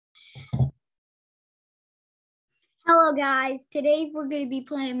Hello guys, today we're going to be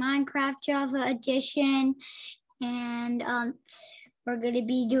playing Minecraft Java Edition, and we're going to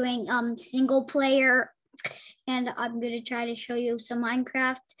be doing single player, and I'm going to try to show you some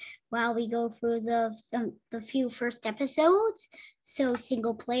Minecraft while we go through the few first episodes. So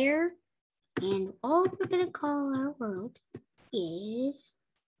single player, and all we're going to call our world is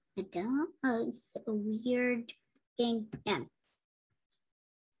a weird thing.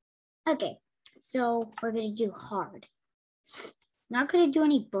 Okay, so we're going to do hard. Not going to do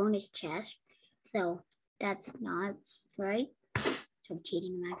any bonus chests, so that's not right. So I'm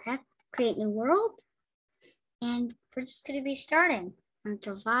cheating in Minecraft. Create new world, and we're just going to be starting on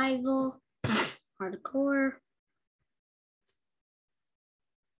survival, hardcore.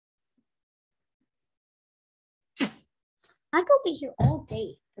 I could be here all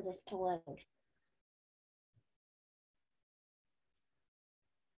day for this to load.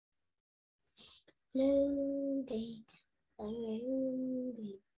 Loading,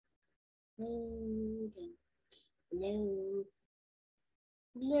 loading, loading, loading,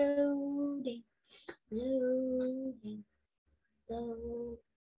 loading, loading, loading.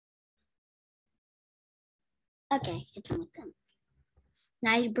 Okay, it's almost done.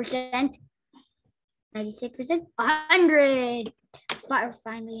 90%, 96%, 100. But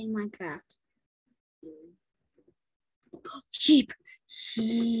finally in Minecraft. Sheep,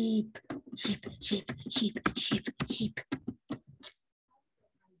 sheep, sheep, sheep, sheep, sheep, sheep.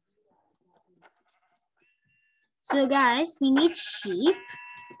 So guys, we need sheep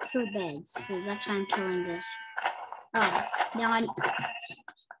for beds. So that's why I'm killing this.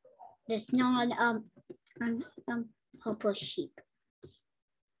 Hopeless sheep.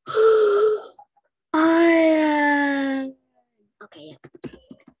 Iron. Okay, yeah.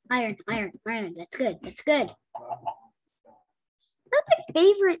 Iron, iron, iron. That's good. That's good. That's my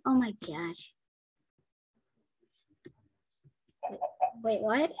favorite. Oh my gosh. Wait,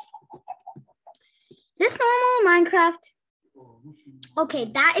 what? Is this normal Minecraft? Okay,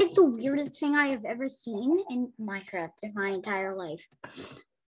 that is the weirdest thing I have ever seen in Minecraft in my entire life.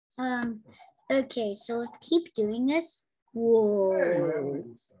 Okay, so let's keep doing this. Whoa.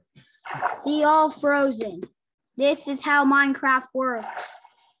 See, all frozen. This is how Minecraft works.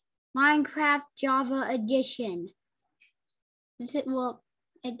 Minecraft Java Edition. Well,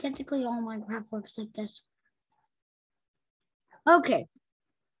 technically all Minecraft works like this. Okay.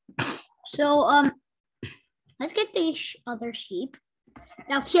 So, let's get these other sheep.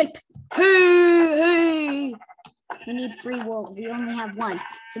 Now, sheep. Hey! We need free wool. We only have one.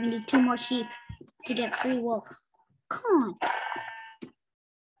 So we need 2 more sheep to get free wool. Come on.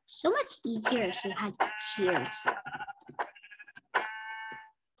 So much easier if you had shears.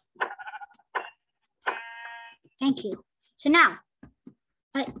 Thank you. So now,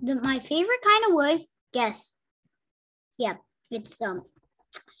 my favorite kind of wood, guess. Yeah, it's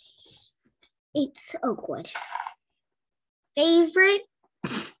oak wood. Favorite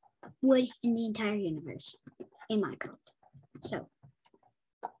wood in the entire universe in Minecraft. So,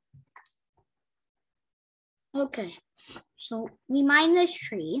 okay. So we mine this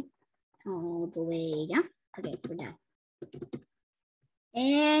tree all the way down. Okay, we're done.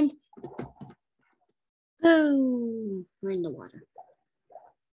 And boom, we're in the water.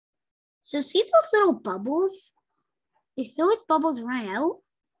 So see those little bubbles? If those bubbles run out,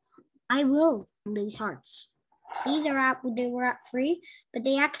 I will lose hearts. See, they were at 3, but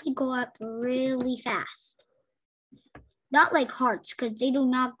they actually go up really fast. Not like hearts, because they do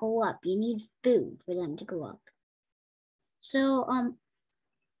not go up. You need food for them to go up. So, and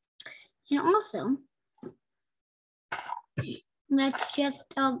also, let's just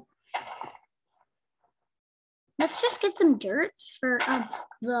get some dirt for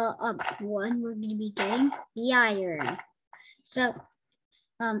the one we're gonna be getting, the iron. So,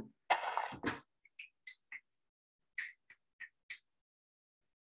 we're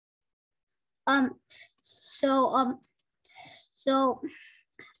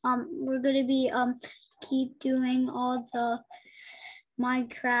gonna be keep doing all the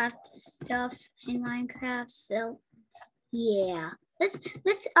Minecraft stuff in Minecraft. So yeah, let's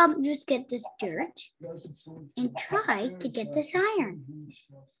just get this dirt and try to get this iron.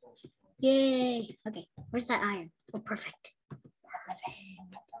 Yay! Okay, where's that iron? Oh, perfect. Perfect.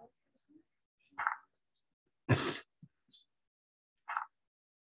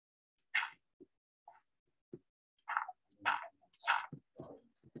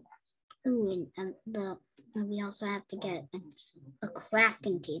 Ooh, and we also have to get a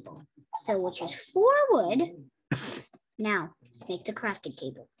crafting table. So, which is 4 wood. Now, let's make the crafting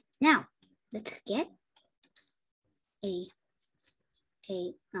table. Now, let's get a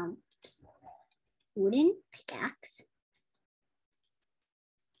wooden pickaxe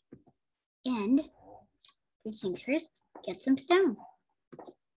And first things first, get some stone.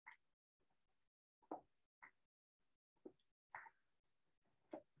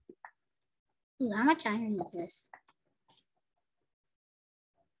 Ooh, how much iron is this?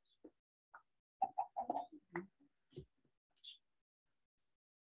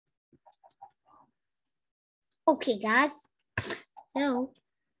 Okay, guys. So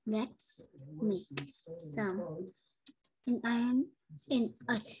let's make some an iron in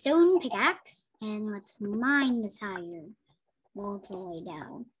a stone pickaxe, and let's mine this iron all the way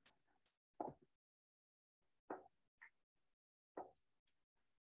down.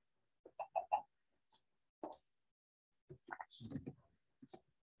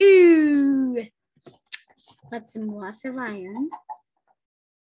 Ooh, that's some lots of iron.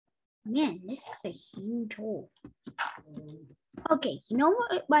 Man, this is a huge hole. Okay, you know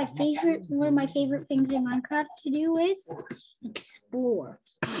what one of my favorite things in Minecraft to do is explore.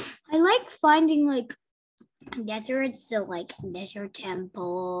 I like finding like deserts, so like desert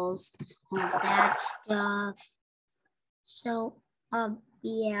temples, all that stuff. So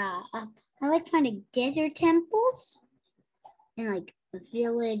yeah, I like finding desert temples and like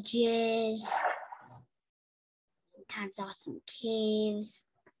villages, sometimes awesome caves.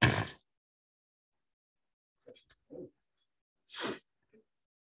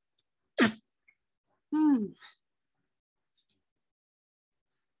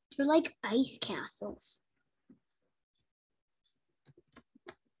 They're like ice castles.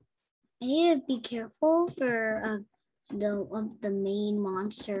 I need to be careful for the main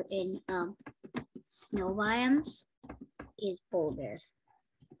monster in snow biomes is boulders.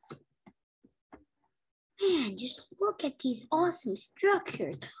 Man, just look at these awesome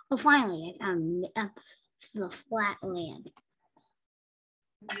structures. Oh, finally, I found the flat land.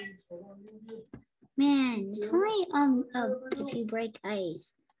 Man, it's only if you break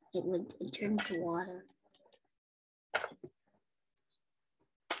ice, it would turn to water.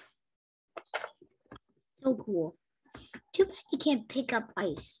 So cool. Too bad you can't pick up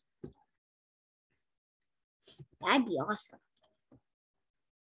ice. That'd be awesome.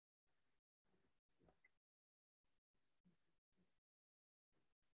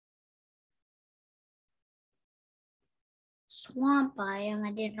 Swamp biome.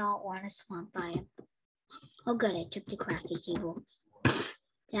 I did not want a swamp biome. Oh, good. I took the crafting table.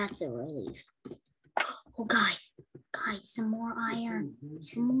 That's a relief. Oh, guys, some more iron.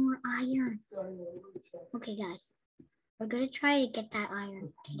 Some more iron. Okay, guys, we're gonna try to get that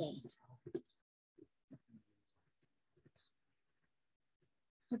iron today.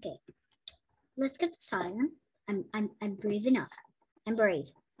 Okay, let's get this iron. I'm brave enough. I'm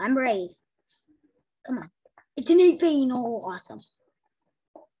brave. I'm brave. Come on. It's an 8 vein. Oh, awesome.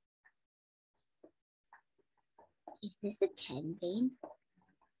 Is this a 10 vein?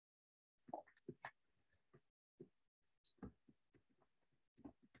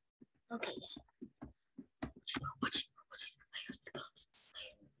 Okay.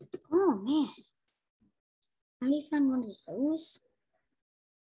 Oh man. I already found one of those.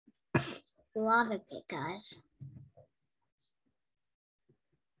 Lava pit, guys.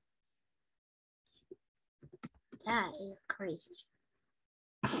 That is crazy.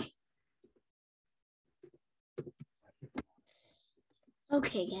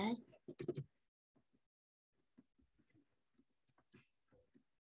 Okay, guys.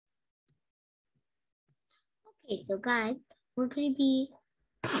 Okay, so guys, we're gonna be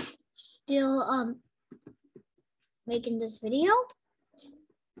still making this video.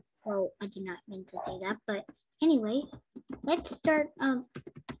 Well, I did not mean to say that, but anyway, let's start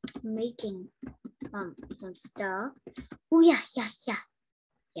making some stuff. Oh yeah.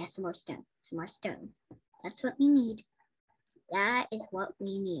 Yeah, some more stone. Some more stone. That's what we need. That is what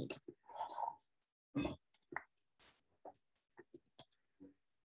we need.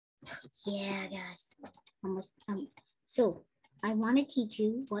 Yeah, guys. Almost so I want to teach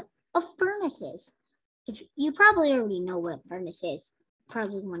you what a furnace is. If you probably already know what a furnace is.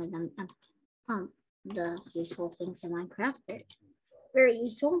 Probably one of them the useful things in Minecraft. Very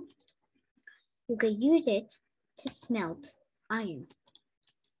useful. You could use it to smelt iron.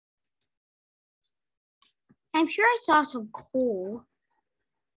 I'm sure I saw some coal.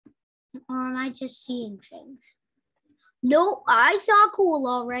 Or am I just seeing things? No, I saw coal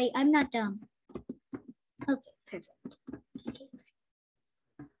all right. I'm not dumb. Okay, perfect. Okay.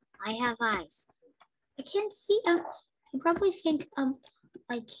 I have eyes. I can't see. You probably think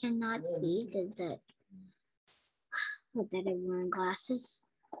I cannot see because that I'm wearing glasses.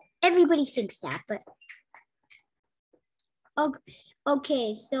 Everybody thinks that, but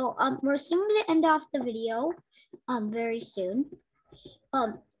okay. So we're soon gonna end off the video very soon.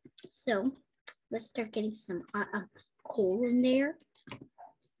 So let's start getting some coal in there.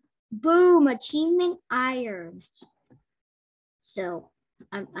 Boom, achievement iron. So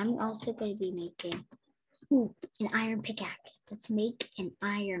I'm also going to be making an iron pickaxe. Let's make an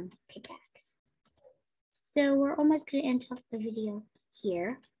iron pickaxe. So we're almost going to end off the video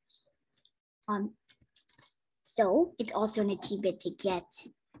here. So it's also an achievement to get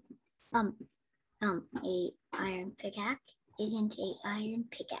a iron pickaxe. Isn't a iron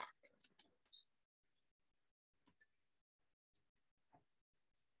pickaxe.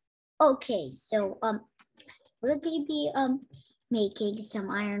 Okay, so we're gonna be making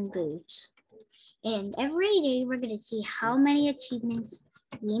some iron boots. And every day we're gonna see how many achievements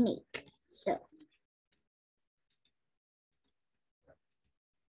we make. So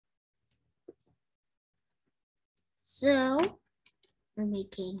we're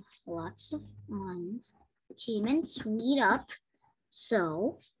making lots of ones. Achievements speed up.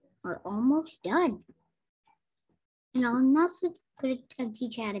 So we're almost done. And I'm also going to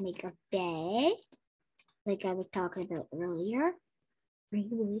teach you how to make a bed, like I was talking about earlier. 3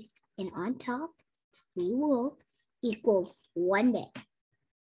 wood, and on top, 3 wool equals 1 bed.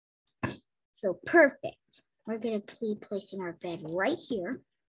 So perfect. We're going to be placing our bed right here.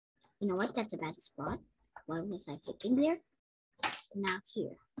 You know what? That's a bad spot. Why was I thinking there? Now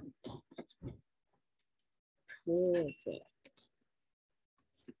here. Okay, that's good. Perfect.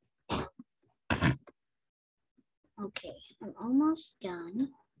 Okay, I'm almost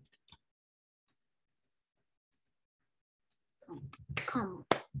done. Come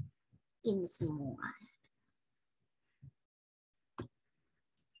on. Give me some more.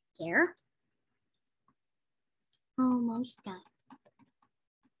 There. Almost done.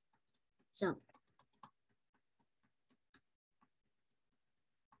 So.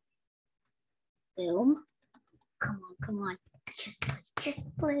 Boom. Come on. Just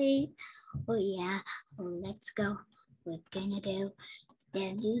play. Oh yeah. Oh, let's go. We're gonna do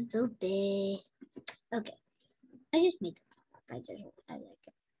the bit. Okay. I just made this up. I like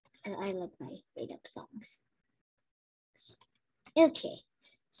it. I like my made up songs. Okay.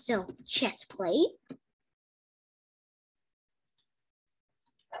 So chest plate.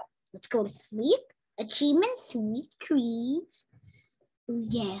 Let's go to sleep. Achievement, sweet trees. Oh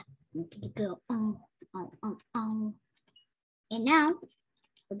yeah. I'm gonna go And now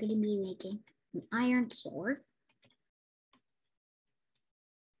we're gonna be making an iron sword.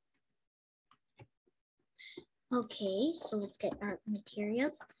 Okay, so let's get our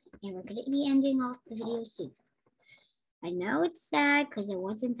materials, and we're gonna be ending off the video soon. I know it's sad because it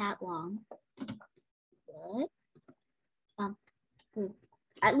wasn't that long,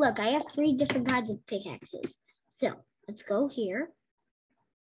 but look, I have 3 different kinds of pickaxes. So let's go here,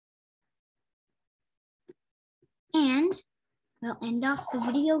 and we'll end off the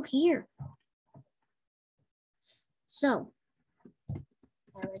video here. So I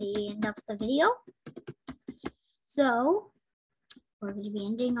already end off the video. So we're going to be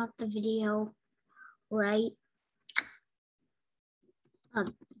ending off the video right.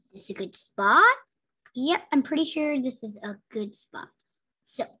 This is a good spot. Yep, I'm pretty sure this is a good spot.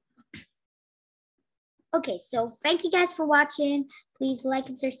 So, okay, so thank you guys for watching. Please like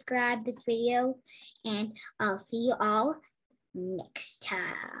and subscribe this video, and I'll see you all next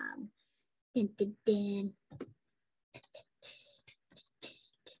time. Dun, dun, dun.